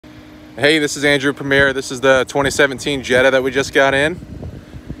Hey, this is Andrew Premier. This is the 2017 Jetta that we just got in.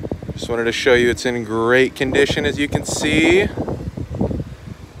 Just wanted to show you it's in great condition, as you can see.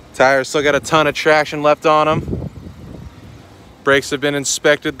 Tires still got a ton of traction left on them. Brakes have been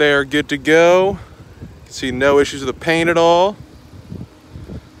inspected, they are good to go. You can see no issues with the paint at all.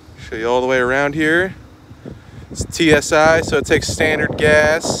 Show you all the way around here. It's TSI, so it takes standard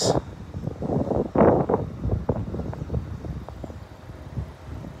gas.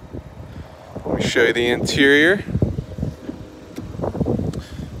 Let me show you the interior.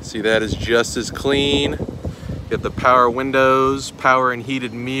 See, that is just as clean. You have the power windows, power and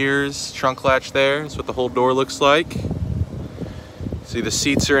heated mirrors, trunk latch there. That's what the whole door looks like. See, the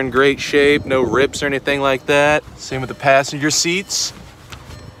seats are in great shape, no rips or anything like that. Same with the passenger seats.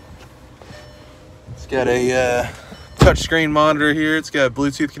 It's got a touchscreen monitor here. It's got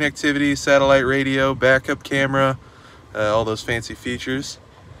Bluetooth connectivity, satellite radio, backup camera, all those fancy features.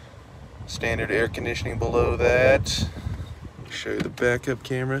 Standard air conditioning below that. Let me show you the backup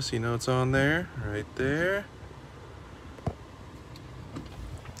camera so you know it's on there, right there.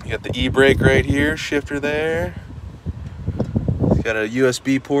 You got the e-brake right here, shifter there. It's got a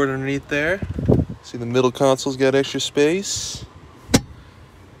USB port underneath there. See, the middle console's got extra space.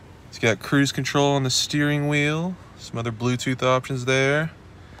 It's got cruise control on the steering wheel. Some other Bluetooth options there.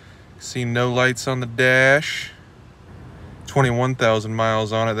 See, no lights on the dash. 21,000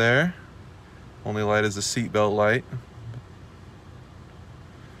 miles on it there. Only light is the seatbelt light.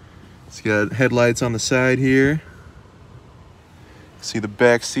 It's got headlights on the side here. See, the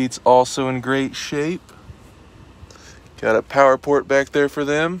back seat's also in great shape. Got a power port back there for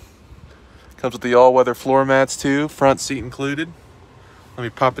them. Comes with the all-weather floor mats too, front seat included. Let me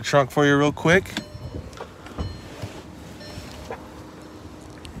pop the trunk for you real quick.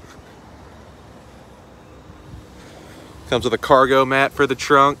 Comes with a cargo mat for the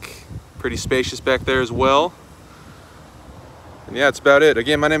trunk. Pretty spacious back there as well. And yeah, that's about it.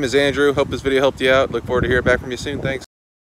 Again, my name is Andrew. Hope this video helped you out. Look forward to hearing back from you soon. Thanks.